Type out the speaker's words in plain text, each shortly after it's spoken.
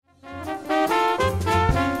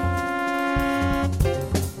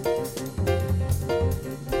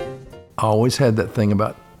I always had that thing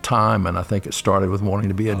about time, and I think it started with wanting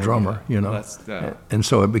to be a drummer, yeah. you know. And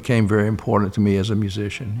so it became very important to me as a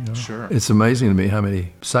musician. You know? Sure. It's amazing to me how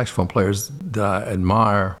many saxophone players that I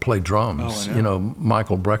admire play drums. Oh, I know. You know,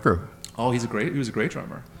 Michael Brecker, Oh, he was a great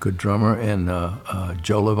drummer. good drummer, and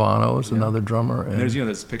Joe Lovano is another drummer. And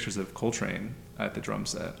there's pictures of Coltrane at the drum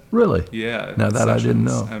set. Really? Yeah. Now that I didn't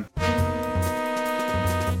know. And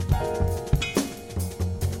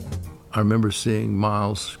I remember seeing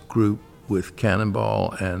Miles' group with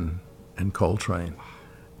Cannonball and Coltrane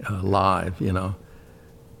live, you know.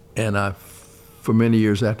 And for many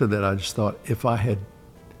years after that, I just thought,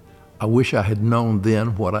 I wish I had known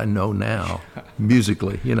then what I know now,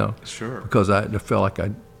 musically, you know. Sure. Because I felt like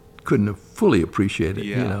I couldn't have fully appreciated it,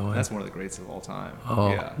 yeah, you know. that's one of the greats of all time. Oh,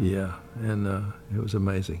 yeah. And it was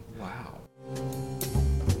amazing. Wow.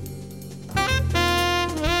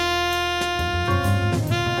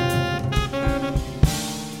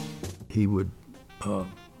 He would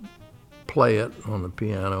play it on the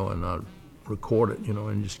piano, and I'd record it, you know,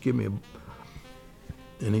 and just give me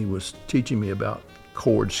and he was teaching me about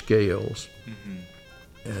chord scales,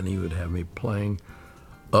 and he would have me playing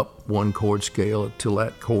up one chord scale till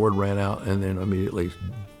that chord ran out, and then immediately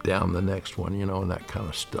down the next one, you know, and that kind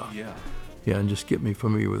of stuff. Yeah. Yeah, and just get me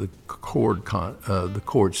familiar with the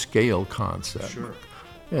chord scale concept. Sure.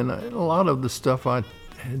 And a lot of the stuff I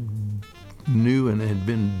knew and had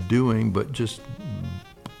been doing, but just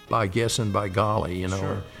by guess and by golly, you know.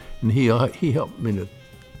 Sure. And he helped me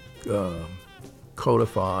to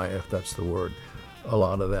codify, if that's the word, a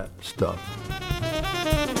lot of that stuff.